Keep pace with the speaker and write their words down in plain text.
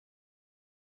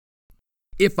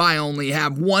If I only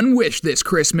have one wish this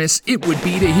Christmas, it would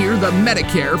be to hear the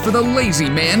Medicare for the Lazy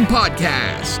Man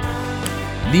podcast.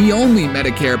 The only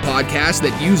Medicare podcast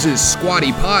that uses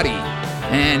Squatty Potty.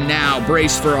 And now,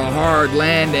 brace for a hard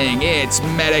landing, it's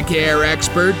Medicare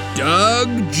expert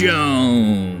Doug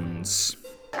Jones.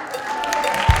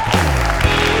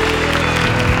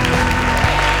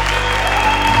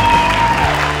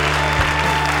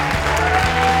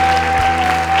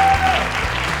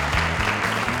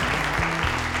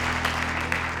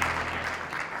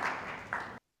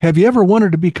 Have you ever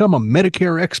wanted to become a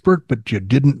Medicare expert, but you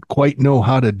didn't quite know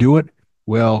how to do it?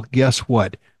 Well, guess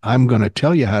what? I'm going to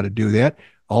tell you how to do that.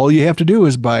 All you have to do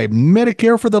is buy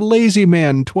Medicare for the Lazy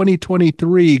Man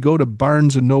 2023. Go to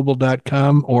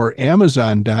barnesandnoble.com or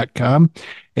amazon.com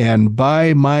and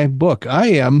buy my book. I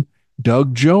am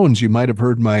Doug Jones. You might have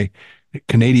heard my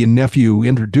Canadian nephew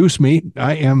introduce me.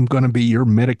 I am going to be your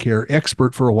Medicare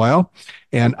expert for a while,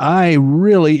 and I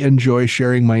really enjoy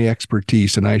sharing my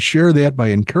expertise, and I share that by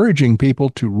encouraging people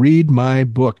to read my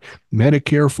book,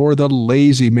 Medicare for the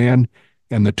Lazy Man,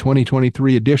 and the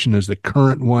 2023 edition is the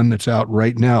current one that's out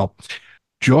right now.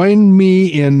 Join me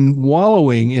in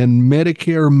wallowing in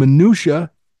Medicare minutia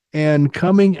and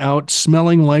coming out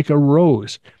smelling like a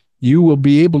rose. You will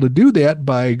be able to do that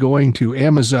by going to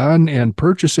Amazon and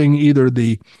purchasing either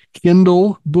the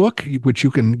Kindle book, which you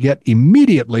can get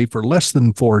immediately for less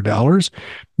than $4,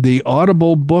 the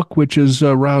Audible book, which is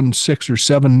around $6 or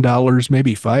 $7,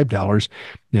 maybe $5,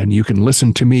 and you can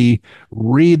listen to me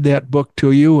read that book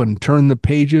to you and turn the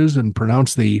pages and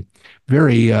pronounce the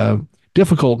very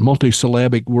difficult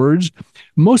multisyllabic words.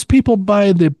 Most people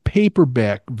buy the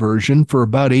paperback version for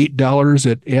about $8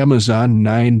 at Amazon,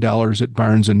 $9 at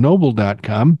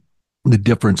barnesandnoble.com, the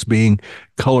difference being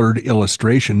colored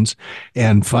illustrations.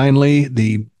 And finally,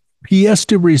 the pièce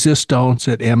de résistance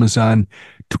at Amazon,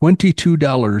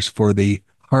 $22 for the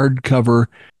hardcover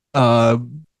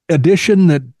edition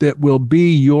that will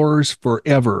be yours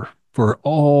forever, for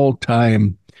all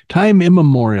time. Time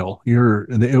immemorial.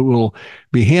 It will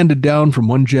be handed down from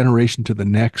one generation to the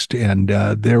next, and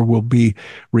there will be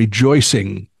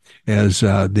rejoicing as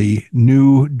the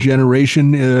new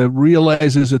generation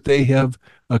realizes that they have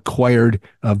acquired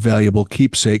a valuable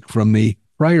keepsake from the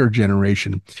prior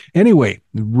generation. Anyway,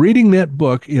 reading that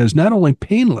book is not only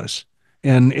painless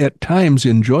and at times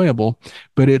enjoyable,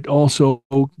 but it also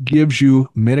gives you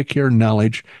Medicare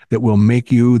knowledge that will make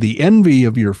you the envy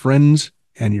of your friends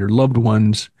and your loved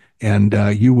ones, and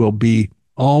you will be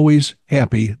always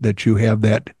happy that you have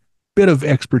that bit of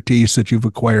expertise that you've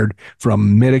acquired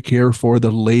from Medicare for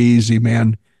the Lazy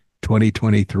Man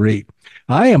 2023.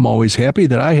 I am always happy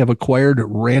that I have acquired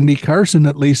Randy Carson,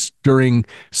 at least during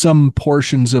some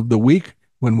portions of the week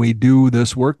when we do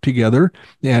this work together,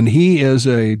 and he is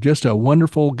just a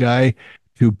wonderful guy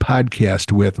to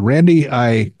podcast with. Randy,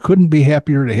 I couldn't be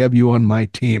happier to have you on my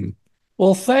team.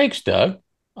 Well, thanks, Doug.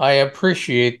 I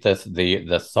appreciate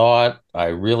the thought. I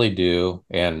really do.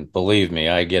 And believe me,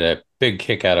 I get a big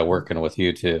kick out of working with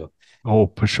you too. Oh,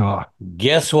 pshaw.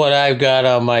 Guess what I've got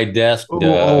on my desk, Doug?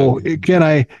 Oh, can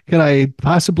I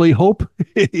possibly hope?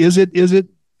 Is it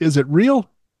real?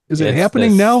 Is it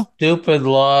happening now? Stupid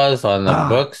laws on the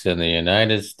books in the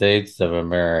United States of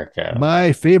America.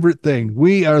 My favorite thing.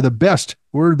 We are the best.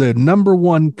 We're the number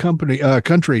one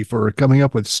country for coming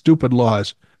up with stupid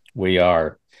laws. We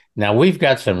are. Now, we've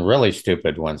got some really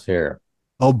stupid ones here.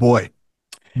 Oh, boy.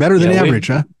 Better than average,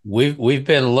 huh? We've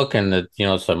been looking at,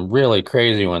 some really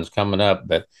crazy ones coming up,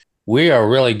 but we are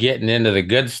really getting into the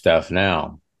good stuff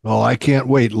now. Oh, I can't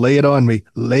wait. Lay it on me.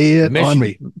 On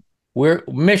me. We're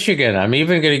Michigan. I'm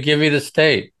even going to give you the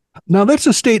state. Now, that's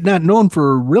a state not known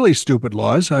for really stupid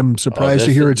laws. I'm surprised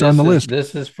to hear it's on the list.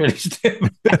 This is pretty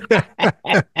stupid.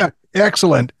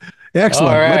 Excellent. All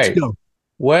right. Let's go.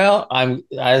 Well,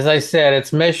 as I said,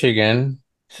 it's Michigan.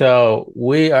 So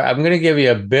I'm going to give you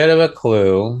a bit of a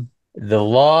clue. The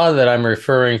law that I'm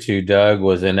referring to, Doug,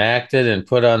 was enacted and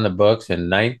put on the books in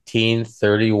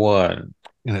 1931.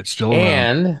 And it's still around.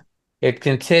 And it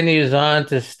continues on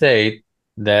to state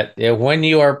that when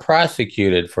you are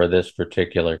prosecuted for this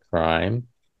particular crime,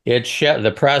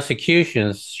 the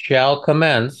prosecutions shall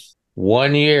commence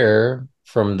 1 year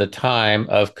from the time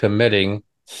of committing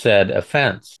said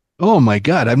offense. Oh, my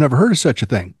God. I've never heard of such a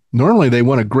thing. Normally, they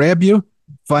want to grab you,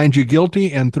 find you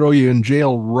guilty, and throw you in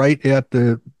jail right at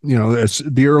the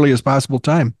earliest possible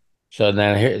time. So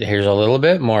then here's a little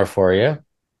bit more for you.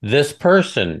 This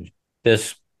person,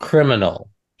 this criminal,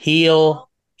 he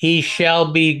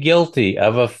shall be guilty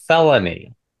of a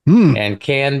felony and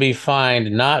can be fined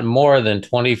not more than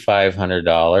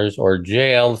 $2,500 or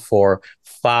jailed for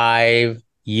 5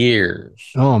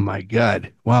 years. Oh, my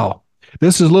God. Wow.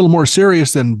 This is a little more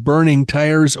serious than burning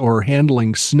tires or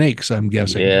handling snakes, I'm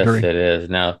guessing, Yes, it is.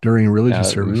 during religious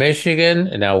Now service.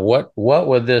 Michigan. Now, what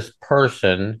would this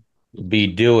person be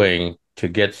doing to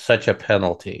get such a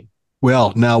penalty?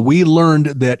 Well, now we learned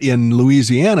that in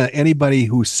Louisiana, anybody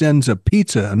who sends a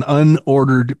pizza, an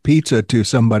unordered pizza to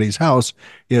somebody's house,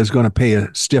 is going to pay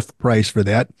a stiff price for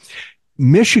that.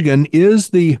 Michigan is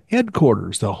the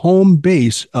headquarters, the home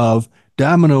base of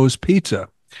Domino's Pizza.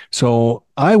 So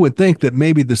I would think that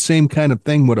maybe the same kind of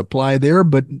thing would apply there,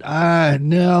 but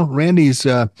no, Randy's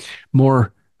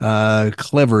more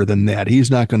clever than that.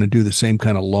 He's not going to do the same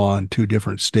kind of law in two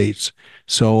different states.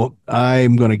 So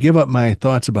I'm going to give up my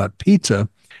thoughts about pizza,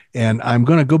 and I'm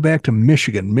going to go back to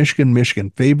Michigan.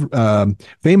 Michigan,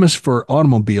 famous for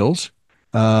automobiles.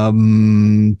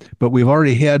 But we've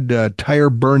already had tire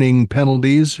burning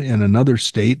penalties in another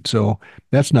state, so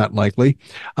that's not likely.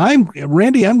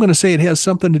 Randy. I'm going to say it has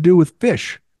something to do with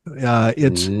fish.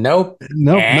 It's Nope.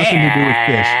 nope, nothing to do with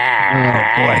fish. Oh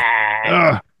boy,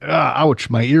 ouch,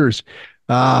 my ears.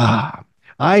 I'm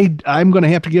going to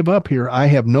have to give up here. I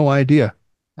have no idea.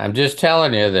 I'm just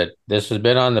telling you that this has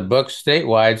been on the books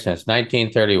statewide since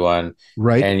 1931.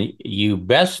 Right. And you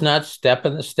best not step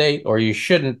in the state, or you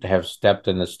shouldn't have stepped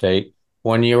in the state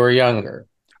when you were younger.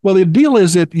 Well, the deal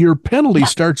is that your penalty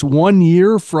starts 1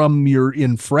 year from your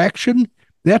infraction.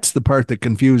 That's the part that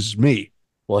confuses me.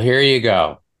 Well, here you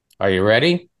go. Are you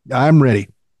ready? I'm ready.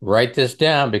 Write this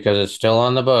down because it's still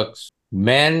on the books.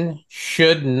 Men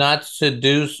should not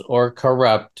seduce or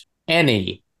corrupt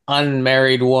any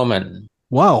unmarried woman.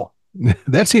 Wow,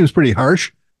 that seems pretty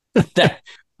harsh.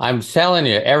 I'm telling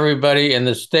you, everybody in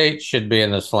the state should be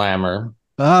in the slammer.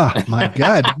 Ah, my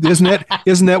God.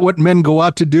 Isn't that what men go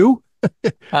out to do?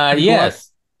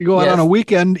 Yes. You go out on a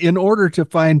weekend in order to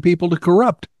find people to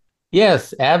corrupt.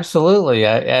 Yes, absolutely.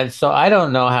 And so I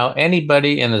don't know how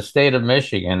anybody in the state of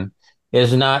Michigan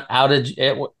is not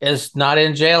is not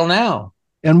in jail now.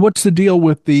 And what's the deal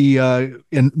with the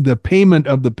payment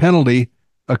of the penalty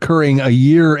occurring a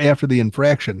year after the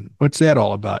infraction? What's that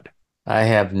all about? I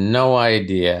have no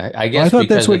idea. I guess I thought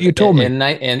that's what you told me. In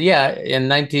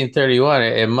 1931,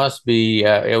 it must be.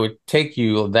 It would take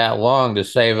you that long to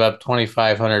save up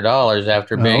 $2,500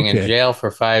 after being in jail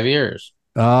for 5 years.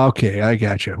 Okay, I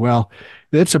got you. Well,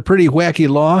 that's a pretty wacky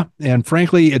law, and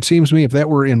frankly, it seems to me if that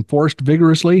were enforced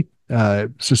vigorously,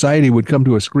 society would come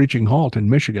to a screeching halt in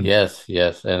Michigan. Yes,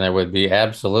 and there would be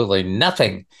absolutely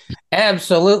nothing,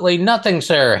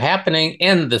 sir, happening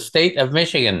in the state of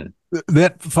Michigan.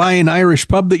 That fine Irish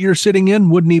pub that you're sitting in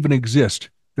wouldn't even exist.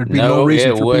 There'd be no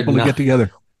reason for people to get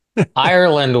together.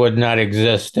 Ireland would not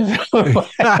exist. That's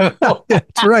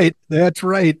right.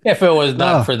 If it was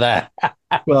not for that.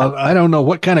 Well, I don't know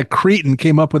what kind of cretin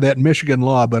came up with that Michigan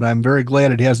law, but I'm very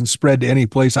glad it hasn't spread to any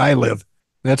place I live.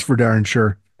 That's for darn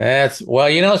sure. Well,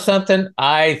 you know something?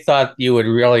 I thought you would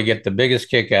really get the biggest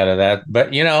kick out of that,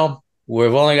 but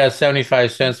we've only got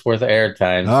 75 cents worth of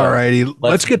airtime. All righty.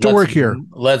 Let's get to work here.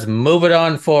 Let's move it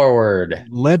on forward.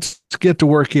 Let's get to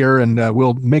work here, and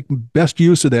we'll make best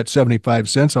use of that 75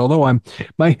 cents, although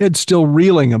my head's still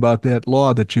reeling about that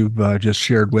law that you've just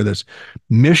shared with us.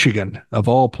 Michigan, of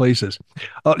all places.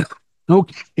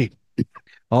 Okay.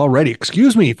 All righty.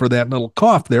 Excuse me for that little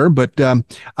cough there, but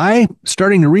I'm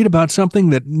starting to read about something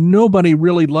that nobody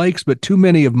really likes, but too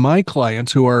many of my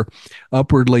clients who are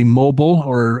upwardly mobile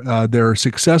or they're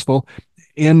successful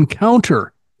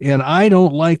encounter. And I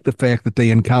don't like the fact that they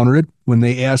encounter it. When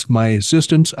they ask my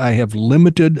assistance, I have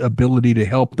limited ability to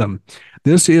help them.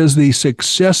 This is the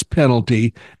success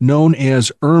penalty known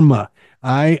as IRMAA,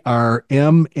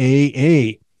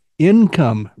 IRMAA.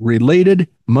 Income related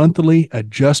monthly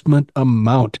adjustment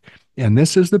amount. And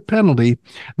this is the penalty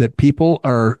that people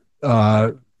are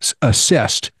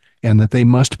assessed and that they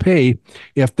must pay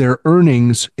if their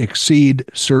earnings exceed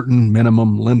certain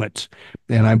minimum limits.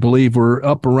 And I believe we're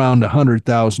up around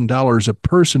 $100,000 a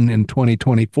person in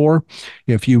 2024.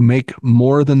 If you make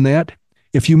more than that,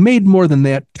 if you made more than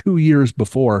that 2 years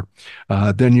before,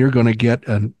 then you're going to get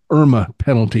an IRMAA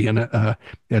penalty, and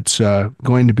it's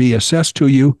going to be assessed to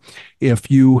you if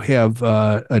you have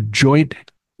a joint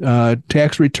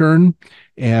tax return,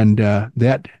 and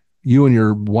that you and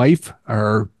your wife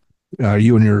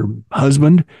you and your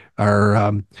husband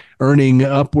are earning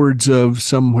upwards of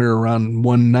somewhere around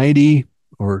 190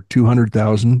 or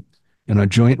 200,000 in a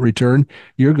joint return.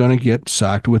 You're going to get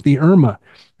socked with the IRMAA.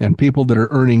 And people that are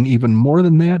earning even more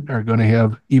than that are going to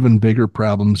have even bigger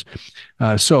problems.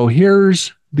 So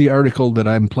here's the article that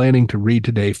I'm planning to read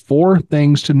today. 4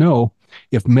 things to know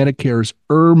if Medicare's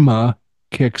IRMAA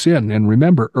kicks in. And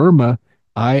remember, IRMAA,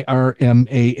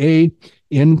 IRMAA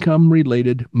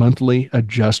income-related monthly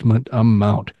adjustment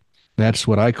amount. That's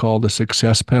what I call the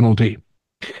success penalty.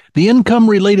 The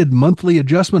income-related monthly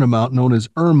adjustment amount, known as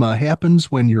IRMAA,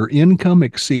 happens when your income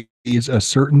exceeds a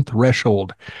certain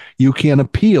threshold. You can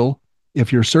appeal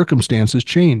if your circumstances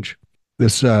change.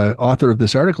 This author of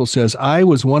this article says, I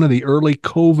was one of the early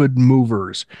COVID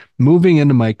movers, moving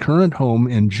into my current home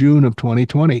in June of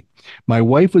 2020. My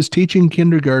wife was teaching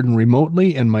kindergarten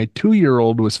remotely, and my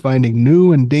 2-year-old was finding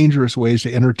new and dangerous ways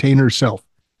to entertain herself.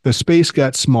 The space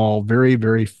got small very,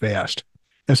 very fast.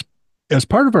 As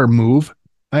part of our move,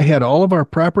 I had all of our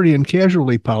property and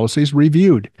casualty policies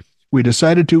reviewed. We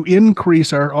decided to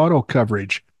increase our auto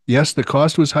coverage. Yes, the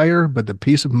cost was higher, but the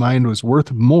peace of mind was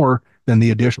worth more than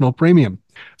the additional premium.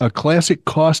 A classic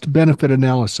cost-benefit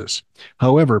analysis.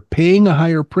 However, paying a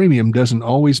higher premium doesn't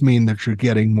always mean that you're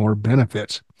getting more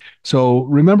benefits. So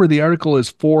remember, the article is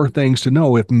 4 things to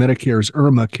know if Medicare's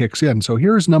IRMAA kicks in. So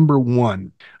here's number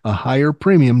 1. A higher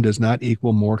premium does not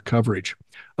equal more coverage.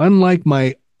 Unlike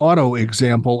my auto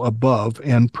example above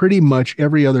and pretty much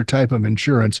every other type of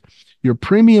insurance, your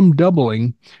premium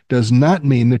doubling does not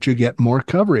mean that you get more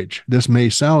coverage. This may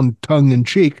sound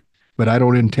tongue-in-cheek, but I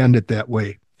don't intend it that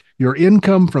way. Your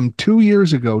income from 2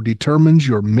 years ago determines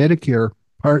your Medicare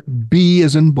Part B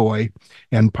as in boy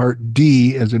and Part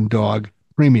D as in dog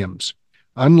premiums.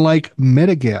 Unlike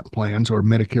Medigap plans or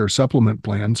Medicare supplement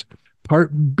plans,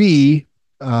 Part B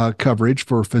coverage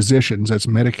for physicians, that's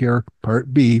Medicare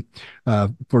Part B,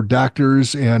 for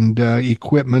doctors and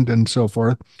equipment and so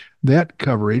forth, that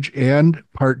coverage, and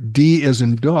Part D as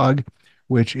in dog,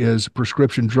 which is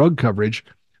prescription drug coverage,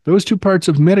 those 2 parts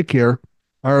of Medicare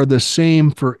are the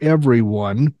same for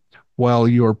everyone. While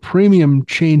your premium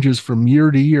changes from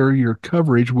year to year, your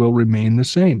coverage will remain the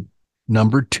same.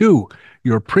 Number 2,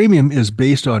 your premium is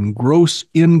based on gross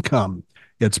income.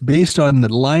 It's based on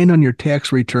the line on your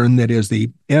tax return that is the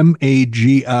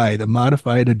MAGI, the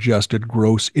Modified Adjusted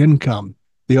Gross Income.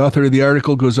 The author of the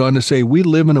article goes on to say, we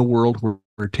live in a world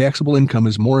where taxable income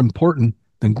is more important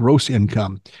than gross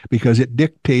income because it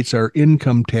dictates our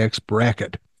income tax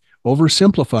bracket.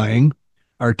 Oversimplifying,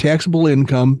 our taxable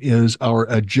income is our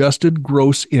adjusted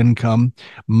gross income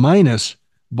minus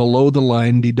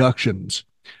below-the-line deductions.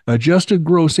 Adjusted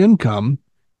gross income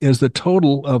is the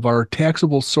total of our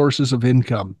taxable sources of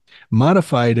income.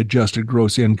 Modified adjusted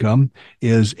gross income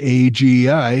is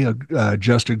AGI,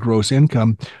 adjusted gross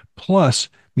income, plus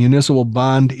municipal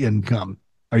bond income.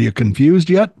 Are you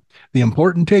confused yet? The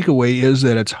important takeaway is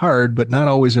that it's hard, but not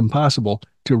always impossible,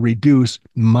 to reduce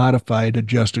modified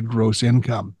adjusted gross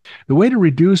income. The way to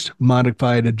reduce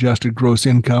modified adjusted gross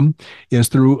income is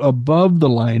through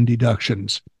above-the-line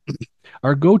deductions.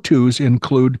 Our go-tos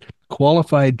include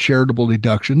qualified charitable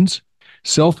deductions,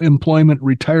 self-employment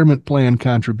retirement plan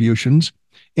contributions,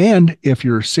 and if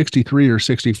you're 63 or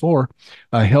 64,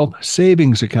 a health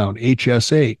savings account,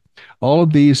 HSA. All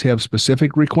of these have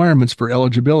specific requirements for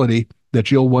eligibility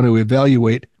that you'll want to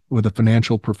evaluate with a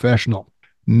financial professional.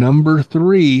 Number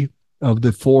 3 of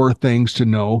the 4 things to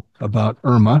know about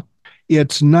IRMAA,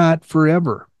 it's not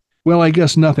forever. Well, I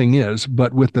guess nothing is,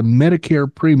 but with the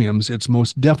Medicare premiums, it's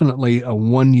most definitely a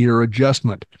 1-year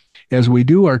adjustment. As we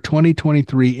do our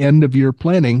 2023 end-of-year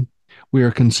planning, we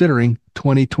are considering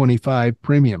 2025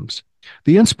 premiums.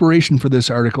 The inspiration for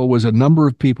this article was a number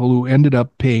of people who ended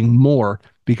up paying more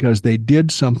because they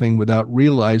did something without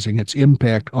realizing its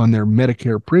impact on their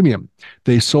Medicare premium.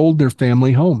 They sold their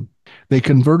family home. They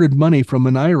converted money from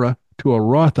an IRA to a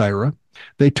Roth IRA.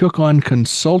 They took on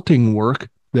consulting work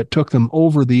that took them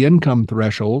over the income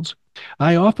thresholds.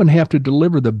 I often have to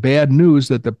deliver the bad news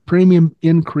that the premium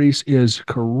increase is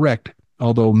correct,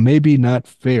 although maybe not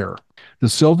fair. The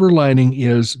silver lining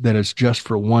is that it's just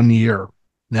for 1 year.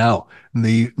 Now,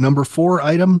 the number 4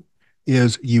 item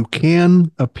is you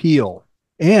can appeal,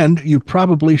 and you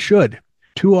probably should.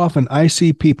 Too often I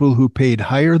see people who paid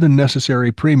higher than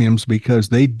necessary premiums because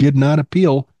they did not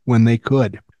appeal when they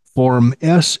could. Form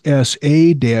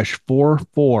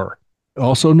SSA-44,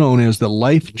 also known as the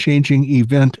Life-Changing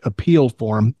Event Appeal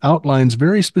Form, outlines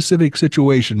very specific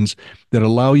situations that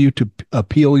allow you to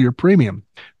appeal your premium.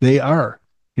 Here are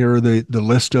the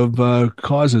list of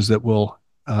causes that will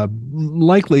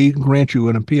likely grant you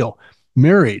an appeal.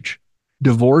 Marriage,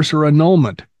 divorce or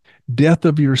annulment, death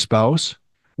of your spouse,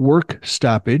 work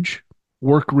stoppage,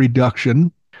 work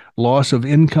reduction, loss of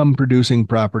income-producing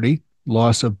property,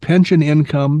 loss of pension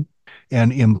income,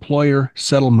 and employer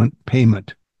settlement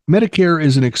payment. Medicare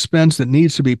is an expense that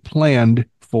needs to be planned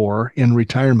for in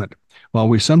retirement. While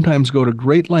we sometimes go to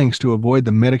great lengths to avoid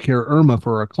the Medicare IRMAA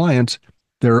for our clients,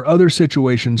 There are other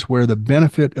situations where the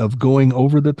benefit of going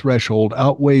over the threshold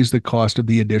outweighs the cost of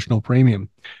the additional premium.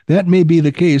 That may be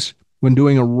the case when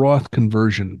doing a Roth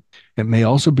conversion. It may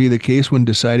also be the case when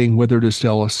deciding whether to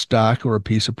sell a stock or a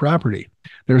piece of property.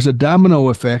 There's a domino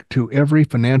effect to every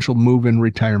financial move in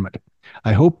retirement.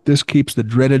 I hope this keeps the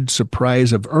dreaded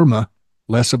surprise of IRMAA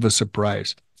less of a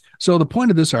surprise. So the point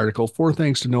of this article, 4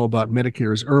 things to know about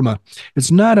Medicare's IRMAA,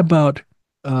 it's not about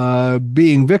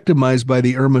being victimized by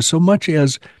the IRMAA so much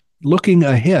as looking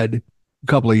ahead a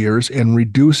couple of years and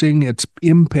reducing its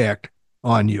impact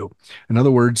on you. In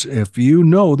other words, if you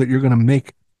know that you're going to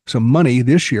make some money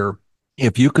this year,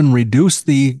 if you can reduce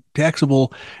the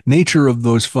taxable nature of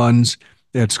those funds,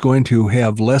 that's going to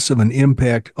have less of an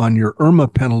impact on your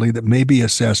IRMAA penalty that may be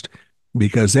assessed,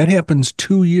 because that happens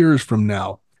 2 years from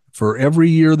now. For every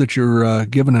year that you're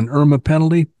given an IRMAA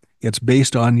penalty, it's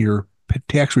based on your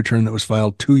tax return that was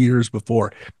filed 2 years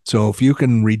before. So if you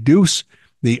can reduce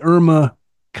the IRMAA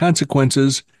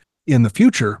consequences in the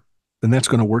future, then that's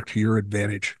going to work to your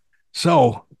advantage.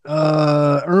 So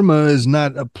IRMAA is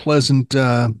not a pleasant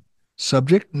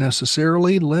subject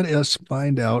necessarily. Let us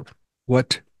find out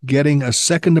what getting a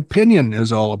second opinion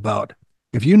is all about.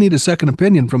 If you need a second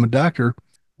opinion from a doctor,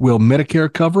 will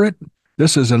Medicare cover it?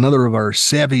 This is another of our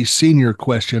Savvy Senior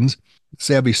questions.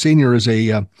 Savvy Senior is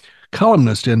a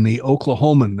columnist in the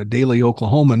Oklahoman, the Daily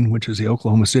Oklahoman, which is the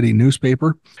Oklahoma City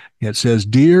newspaper. It says,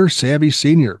 "Dear Savvy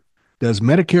Senior, does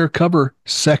Medicare cover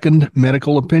second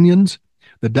medical opinions?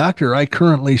 The doctor I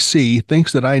currently see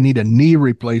thinks that I need a knee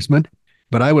replacement,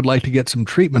 but I would like to get some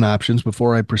treatment options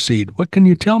before I proceed. What can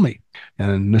you tell me?"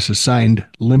 And this is signed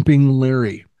Limping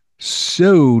Larry.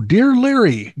 So, dear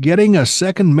Larry, getting a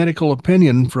second medical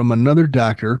opinion from another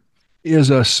doctor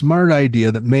is a smart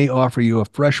idea that may offer you a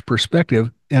fresh perspective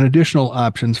and additional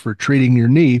options for treating your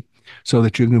knee so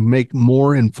that you can make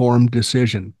more informed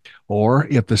decision. Or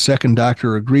if the second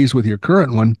doctor agrees with your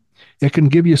current one, it can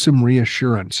give you some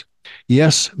reassurance.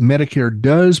 Yes, Medicare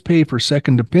does pay for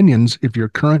second opinions if your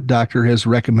current doctor has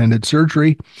recommended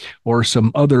surgery or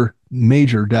some other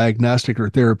major diagnostic or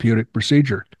therapeutic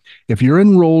procedure. If you're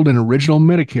enrolled in original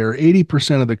Medicare,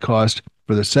 80% of the cost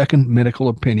for the second medical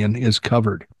opinion is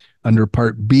covered under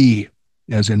Part B,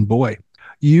 as in boy.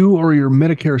 You or your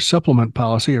Medicare supplement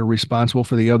policy are responsible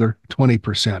for the other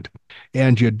 20%.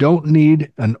 And you don't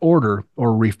need an order or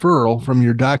referral from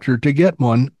your doctor to get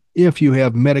one if you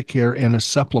have Medicare and a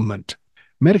supplement.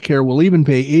 Medicare will even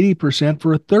pay 80%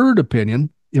 for a third opinion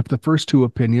if the first two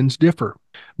opinions differ.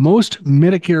 Most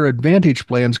Medicare Advantage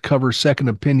plans cover second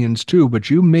opinions too, but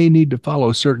you may need to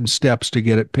follow certain steps to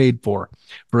get it paid for.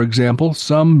 For example,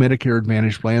 some Medicare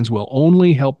Advantage plans will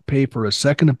only help pay for a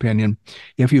second opinion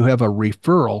if you have a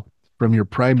referral from your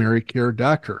primary care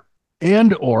doctor,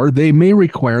 and or they may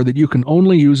require that you can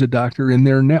only use a doctor in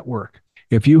their network.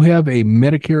 If you have a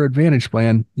Medicare Advantage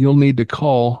plan, you'll need to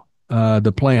call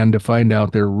the plan to find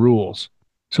out their rules.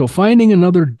 So to find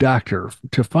another doctor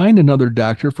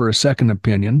for a second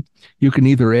opinion, you can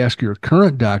either ask your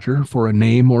current doctor for a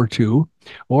name or two,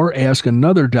 or ask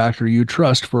another doctor you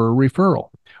trust for a referral,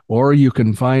 or you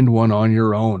can find one on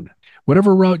your own.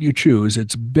 Whatever route you choose,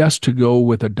 it's best to go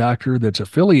with a doctor that's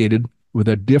affiliated with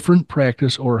a different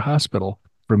practice or hospital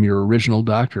from your original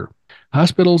doctor.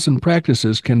 Hospitals and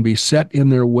practices can be set in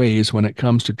their ways when it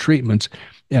comes to treatments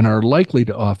and are likely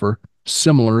to offer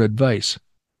similar advice.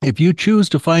 If you choose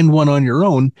to find one on your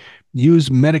own, use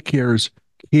Medicare's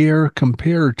Care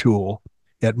Compare tool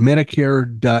at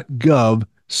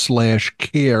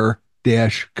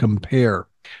medicare.gov/care-compare.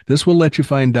 This will let you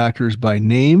find doctors by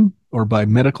name or by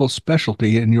medical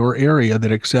specialty in your area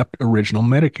that accept original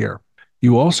Medicare.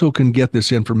 You also can get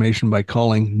this information by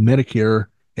calling Medicare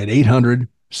at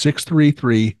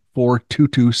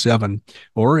 800-633-4227.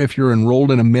 Or if you're enrolled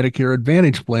in a Medicare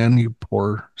Advantage plan, you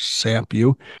poor sap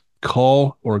you,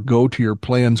 call or go to your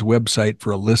plan's website for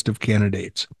a list of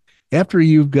candidates. After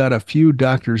you've got a few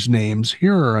doctors' names,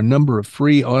 here are a number of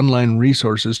free online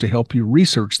resources to help you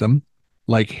research them,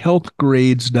 like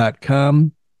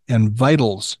healthgrades.com and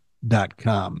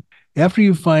vitals.com. After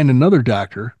you find another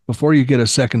doctor, before you get a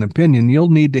second opinion, you'll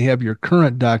need to have your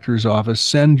current doctor's office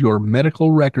send your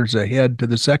medical records ahead to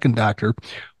the second doctor,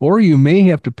 or you may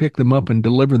have to pick them up and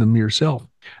deliver them yourself.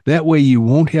 That way you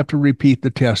won't have to repeat the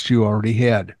test you already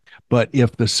had. But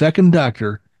if the second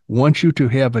doctor wants you to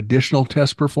have additional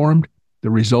tests performed, as a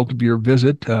result of your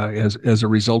visit,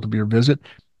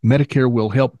 Medicare will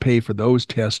help pay for those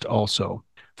tests also.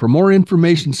 For more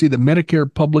information, see the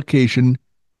Medicare publication,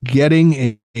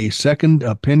 Getting a Second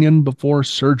Opinion Before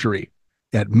Surgery,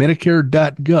 at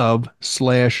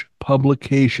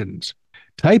medicare.gov/publications.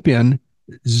 Type in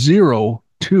 0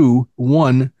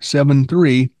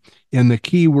 2173 in the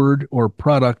keyword or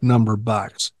product number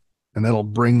box. And that'll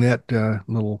bring that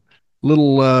little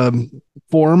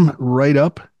form right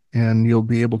up, and you'll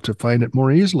be able to find it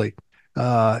more easily.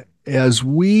 As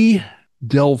we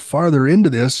delve farther into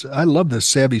this, I love this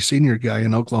Savvy Senior guy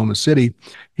in Oklahoma City.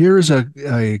 Here's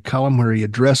a column where he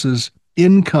addresses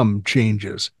income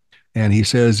changes. And he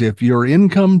says, if your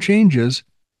income changes,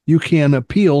 you can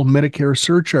appeal Medicare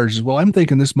surcharges. Well, I'm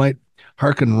thinking this might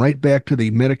harken right back to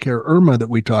the Medicare IRMAA that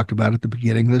we talked about at the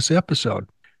beginning of this episode.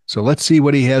 So let's see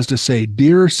what he has to say.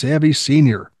 Dear Savvy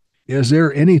Senior, is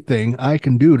there anything I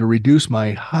can do to reduce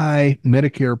my high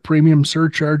Medicare premium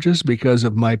surcharges because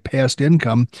of my past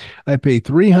income? I pay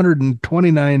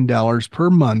 $329 per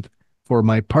month for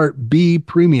my Part B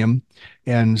premium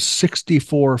and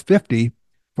 $64.50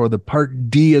 for the Part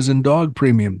D as in dog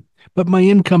premium. But my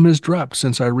income has dropped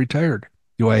since I retired.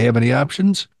 Do I have any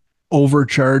options?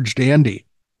 Overcharged Andy.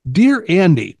 Dear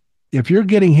Andy, if you're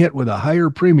getting hit with a higher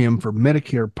premium for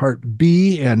Medicare Part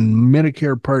B and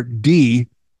Medicare Part D,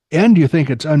 and you think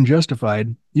it's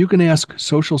unjustified, you can ask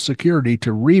Social Security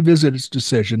to revisit its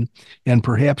decision and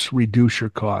perhaps reduce your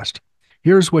cost.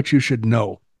 Here's what you should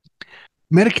know.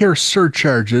 Medicare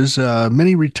surcharges,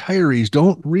 many retirees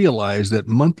don't realize that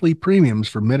monthly premiums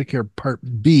for Medicare Part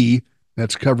B,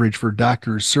 that's coverage for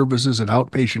doctors' services and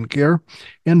outpatient care,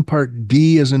 and Part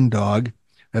D as in dog,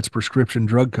 that's prescription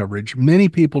drug coverage. Many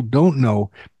people don't know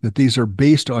that these are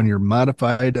based on your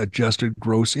modified adjusted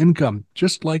gross income,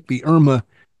 just like the IRMAA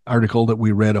article that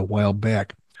we read a while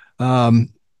back.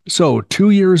 So 2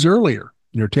 years earlier,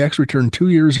 your tax return 2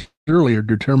 years earlier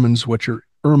determines what your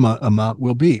IRMAA amount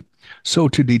will be. So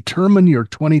to determine your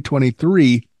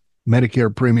 2023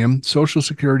 Medicare premium, Social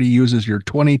Security uses your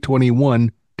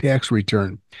 2021 tax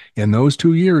return. In those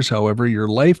 2 years, however, your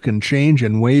life can change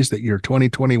in ways that your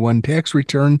 2021 tax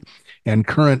return and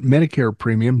current Medicare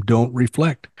premium don't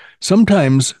reflect.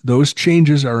 Sometimes those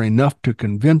changes are enough to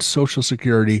convince Social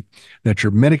Security that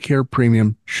your Medicare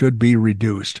premium should be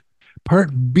reduced.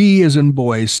 Part B as in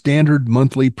boys, standard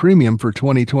monthly premium for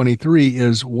 2023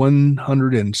 is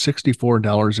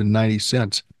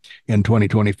 $164.90. In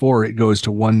 2024, it goes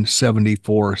to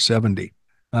 $174.70.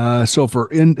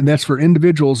 That's for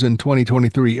individuals in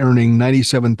 2023 earning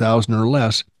 $97,000 or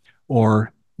less,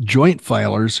 or joint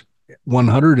filers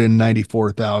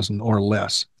 $194,000 or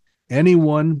less.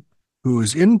 Anyone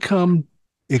whose income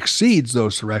exceeds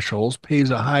those thresholds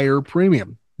pays a higher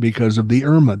premium because of the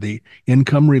IRMAA, the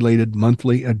income-related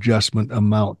monthly adjustment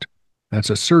amount.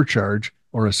 That's a surcharge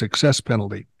or a success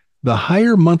penalty. The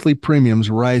higher monthly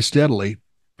premiums rise steadily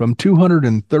from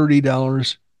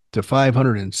 $230 to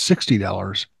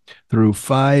 $560 through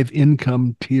 5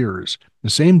 income tiers. The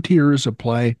same tiers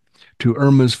apply to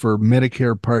IRMAAs for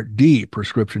Medicare Part D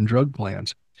prescription drug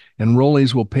plans.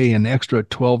 Enrollees will pay an extra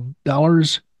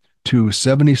 $12 to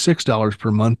 $76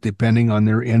 per month depending on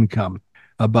their income.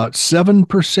 About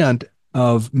 7%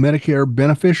 of Medicare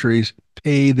beneficiaries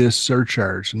pay this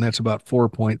surcharge, and that's about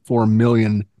 4.4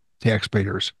 million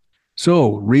taxpayers.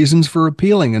 So, reasons for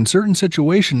appealing. In certain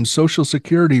situations, Social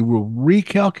Security will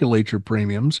recalculate your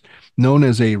premiums, known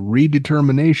as a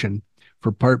redetermination,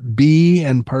 for Part B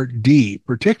and Part D,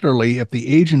 particularly if the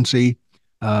agency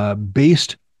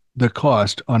based the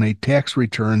cost on a tax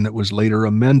return that was later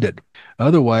amended.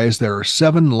 Otherwise, there are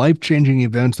 7 life-changing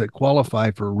events that qualify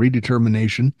for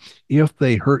redetermination if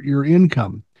they hurt your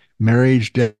income: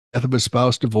 marriage, death of a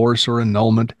spouse, divorce or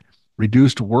annulment,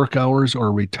 reduced work hours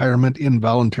or retirement,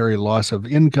 involuntary loss of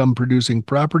income-producing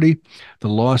property, the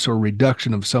loss or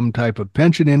reduction of some type of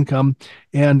pension income,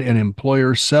 and an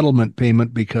employer settlement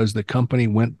payment because the company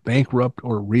went bankrupt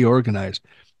or reorganized.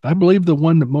 I believe the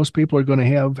one that most people are going to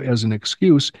have as an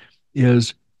excuse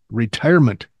is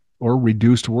retirement or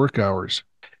reduced work hours.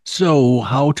 So,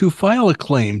 how to file a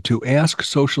claim to ask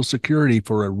Social Security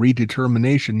for a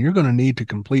redetermination? You're going to need to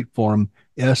complete Form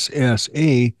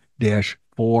SSA-44.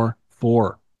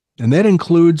 And that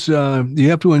includes, you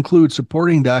have to include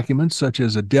supporting documents such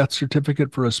as a death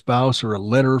certificate for a spouse or a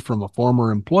letter from a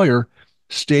former employer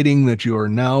stating that you are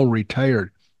now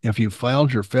retired. If you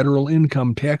filed your federal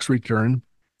income tax return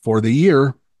for the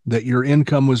year that your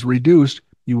income was reduced,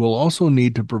 you will also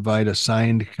need to provide a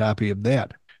signed copy of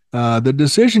that. The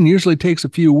decision usually takes a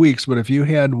few weeks, but if you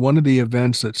had one of the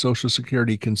events that Social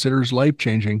Security considers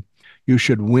life-changing, you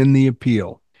should win the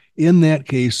appeal. In that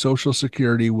case, Social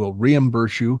Security will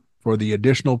reimburse you for the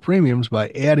additional premiums by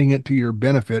adding it to your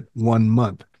benefit 1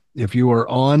 month. If you are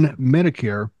on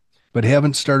Medicare but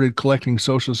haven't started collecting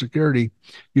Social Security,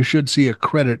 you should see a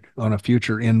credit on a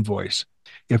future invoice.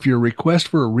 If your request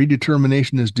for a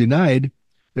redetermination is denied,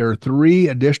 There are 3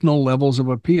 additional levels of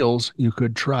appeals you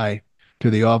could try: to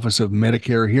the Office of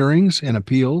Medicare Hearings and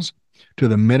Appeals, to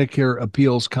the Medicare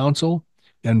Appeals Council,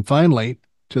 and finally,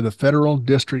 to the Federal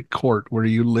District Court where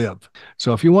you live.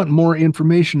 So if you want more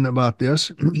information about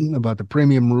this, about the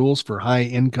premium rules for high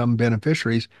income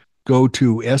beneficiaries, go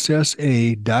to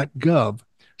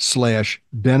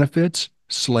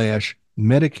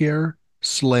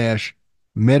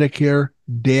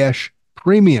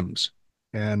ssa.gov/benefits/Medicare/Medicare-premiums.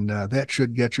 And that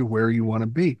should get you where you want to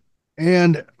be.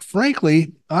 And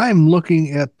frankly, I'm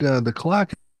looking at the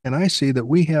clock and I see that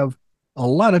we have a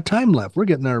lot of time left. We're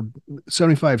getting our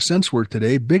 75 cents worth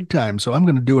today, big time. So I'm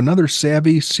going to do another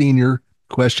Savvy Senior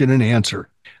question and answer.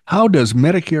 How does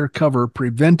Medicare cover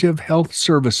preventive health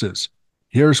services?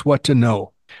 Here's what to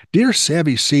know. Dear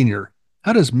Savvy Senior,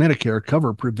 how does Medicare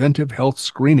cover preventive health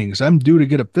screenings? I'm due to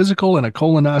get a physical and a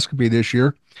colonoscopy this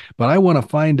year, but I want to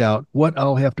find out what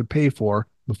I'll have to pay for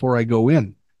before I go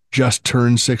in. Just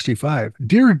turned 65.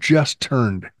 Dear Just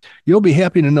Turned, you'll be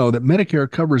happy to know that Medicare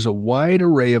covers a wide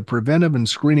array of preventive and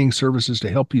screening services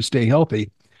to help you stay healthy,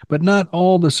 but not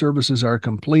all the services are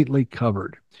completely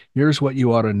covered. Here's what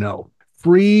you ought to know.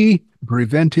 Free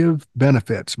preventive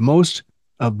benefits. Most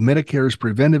of Medicare's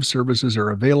preventive services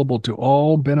are available to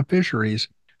all beneficiaries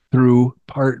through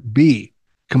Part B,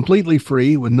 completely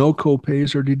free with no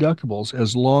copays or deductibles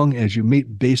as long as you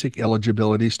meet basic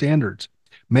eligibility standards.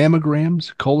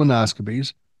 Mammograms,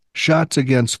 colonoscopies, shots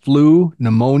against flu,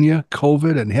 pneumonia,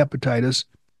 COVID, and hepatitis,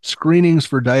 screenings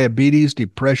for diabetes,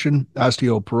 depression,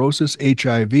 osteoporosis,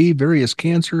 HIV, various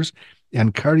cancers,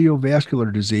 and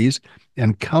cardiovascular disease,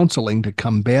 and counseling to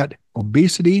combat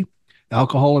obesity,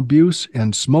 alcohol abuse,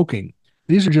 and smoking.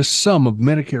 These are just some of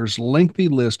Medicare's lengthy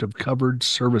list of covered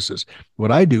services.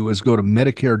 What I do is go to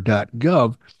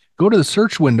Medicare.gov, go to the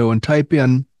search window and type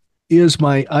in, "Is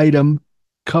my item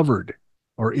covered?"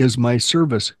 or "Is my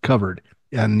service covered?"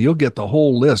 And you'll get the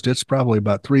whole list. It's probably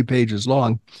about 3 pages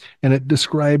long, and it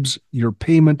describes your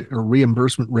payment or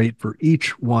reimbursement rate for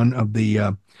each one of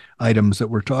the items that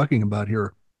we're talking about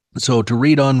here. So to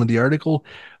read on with the article,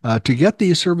 to get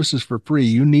these services for free,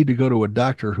 you need to go to a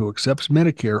doctor who accepts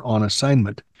Medicare on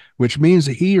assignment, which means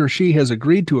that he or she has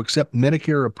agreed to accept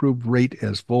Medicare-approved rate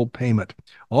as full payment.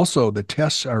 Also, the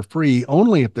tests are free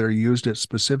only if they're used at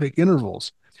specific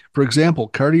intervals. For example,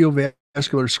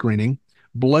 cardiovascular screening,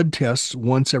 blood tests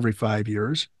once every 5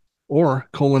 years, or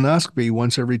colonoscopy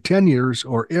once every 10 years,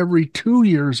 or every 2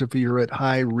 years if you're at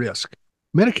high risk.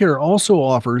 Medicare also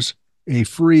offers a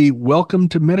free Welcome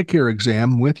to Medicare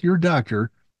exam with your doctor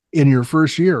in your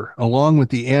first year, along with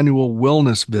the annual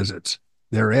wellness visits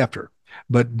thereafter.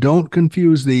 But don't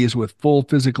confuse these with full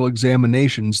physical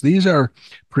examinations. These are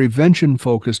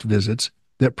prevention-focused visits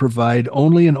that provide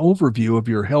only an overview of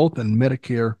your health and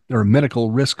Medicare or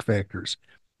medical risk factors,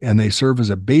 and they serve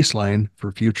as a baseline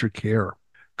for future care.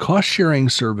 Cost-sharing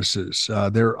services.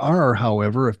 There are,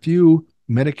 however, a few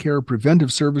Medicare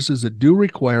preventive services that do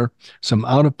require some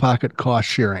out-of-pocket cost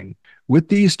sharing. With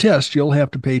these tests, you'll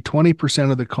have to pay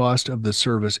 20% of the cost of the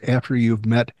service after you've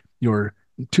met your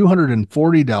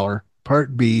 $240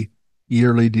 Part B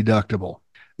yearly deductible.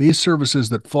 These services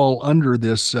that fall under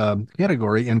this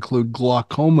category include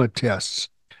glaucoma tests,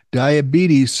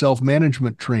 diabetes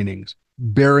self-management trainings,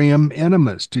 barium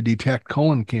enemas to detect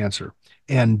colon cancer,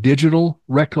 and digital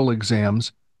rectal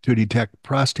exams to detect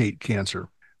prostate cancer.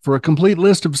 For a complete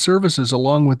list of services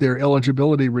along with their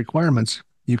eligibility requirements,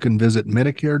 you can visit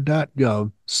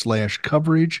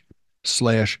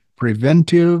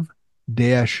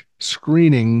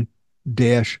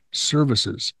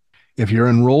medicare.gov/coverage/preventive-screening-services. If you're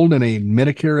enrolled in a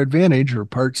Medicare Advantage or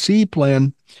Part C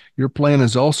plan, your plan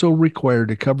is also required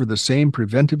to cover the same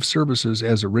preventive services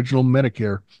as original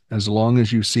Medicare as long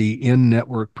as you see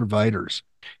in-network providers.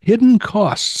 Hidden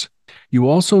costs. You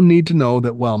also need to know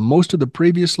that while most of the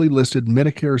previously listed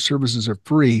Medicare services are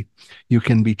free, you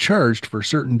can be charged for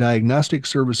certain diagnostic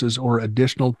services or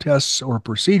additional tests or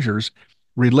procedures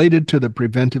related to the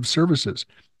preventive services.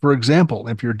 For example,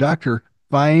 if your doctor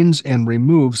finds and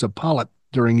removes a polyp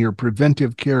during your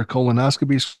preventive care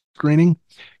colonoscopy screening,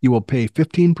 you will pay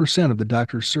 15% of the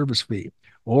doctor's service fee.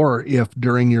 Or if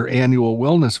during your annual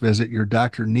wellness visit your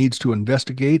doctor needs to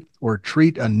investigate or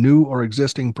treat a new or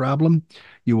existing problem,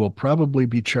 you will probably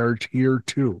be charged here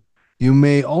too. You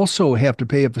may also have to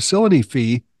pay a facility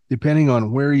fee depending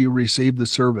on where you receive the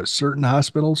service. Certain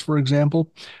hospitals, for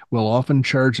example, will often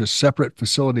charge a separate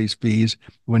facilities fees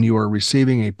when you are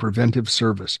receiving a preventive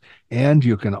service. And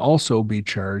you can also be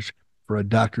charged for a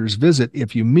doctor's visit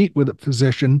if you meet with a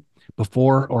physician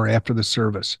before or after the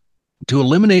service. To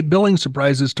eliminate billing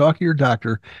surprises, talk to your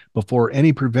doctor before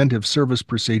any preventive service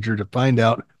procedure to find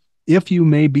out if you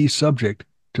may be subject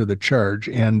to the charge?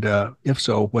 And if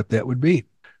so, what that would be.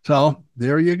 So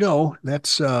there you go.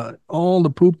 That's all the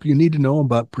poop you need to know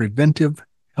about preventive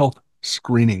health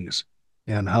screenings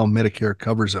and how Medicare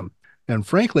covers them. And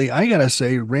frankly, I got to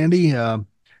say, Randy,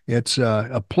 it's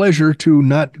a pleasure to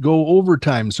not go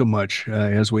overtime so much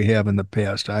as we have in the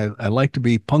past. I like to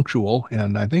be punctual,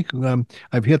 and I think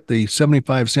I've hit the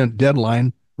 75-cent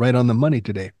deadline right on the money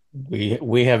today.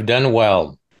 We have done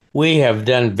well. We have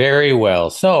done very well.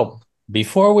 So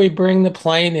before we bring the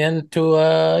plane into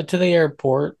to the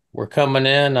airport, we're coming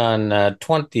in on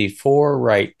 24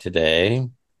 right today.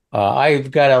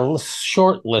 I've got a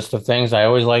short list of things I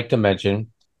always like to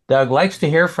mention. Doug likes to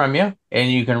hear from you,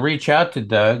 and you can reach out to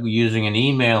Doug using an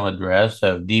email address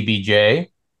of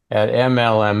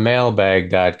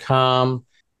dbj@mlmmailbag.com.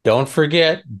 Don't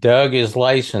forget, Doug is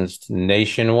licensed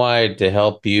nationwide to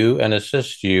help you and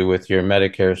assist you with your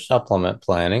Medicare supplement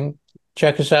planning.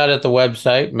 Check us out at the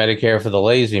website,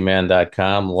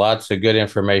 medicareforthelazyman.com. Lots of good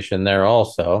information there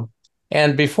also.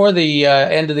 And before the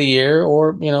end of the year,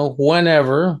 or,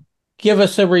 whenever, give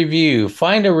us a review.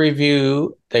 Find a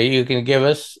review that you can give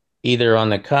us either on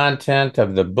the content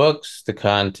of the books, the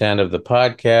content of the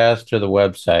podcast, or the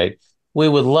website. We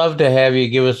would love to have you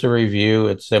give us a review.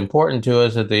 It's important to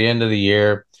us at the end of the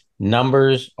year.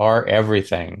 Numbers are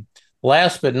everything.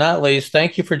 Last but not least,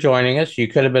 thank you for joining us. You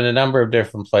could have been a number of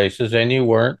different places, and you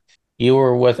weren't. You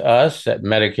were with us at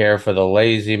Medicare for the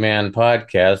Lazy Man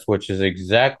podcast, which is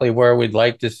exactly where we'd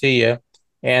like to see you.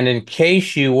 And in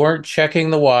case you weren't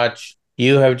checking the watch,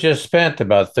 you have just spent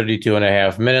about 32 and a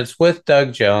half minutes with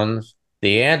Doug Jones,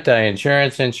 the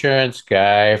anti-insurance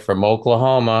guy from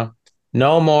Oklahoma.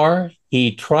 No more.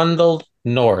 He trundled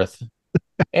north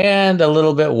and a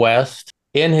little bit west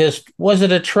in his, was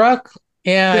it a truck?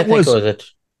 Yeah, I think it was a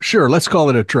Sure, let's call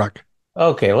it a truck.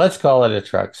 Okay, let's call it a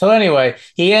truck. So anyway,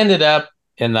 he ended up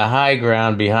in the high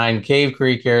ground behind Cave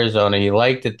Creek, Arizona. He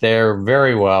liked it there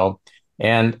very well.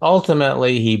 And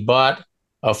ultimately, he bought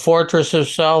a fortress of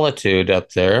solitude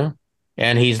up there.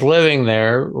 And he's living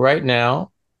there right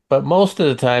now. But most of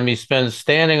the time, he spends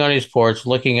standing on his porch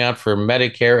looking out for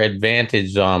Medicare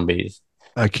Advantage zombies.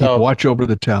 I keep watch over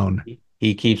the town.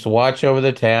 He keeps watch over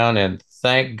the town, and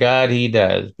thank God he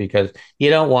does, because you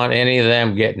don't want any of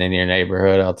them getting in your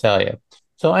neighborhood, I'll tell you.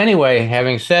 So anyway,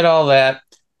 having said all that,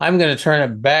 I'm going to turn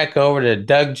it back over to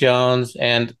Doug Jones,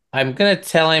 and I'm going to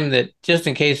tell him that just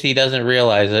in case he doesn't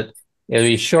realize it, if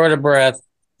he's short of breath,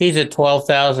 he's at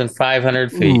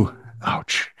 12,500 feet. Ooh,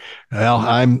 ouch. Well,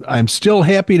 I'm still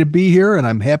happy to be here, and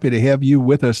I'm happy to have you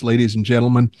with us, ladies and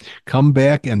gentlemen. Come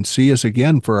back and see us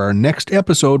again for our next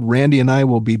episode. Randy and I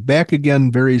will be back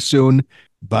again very soon.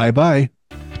 Bye-bye.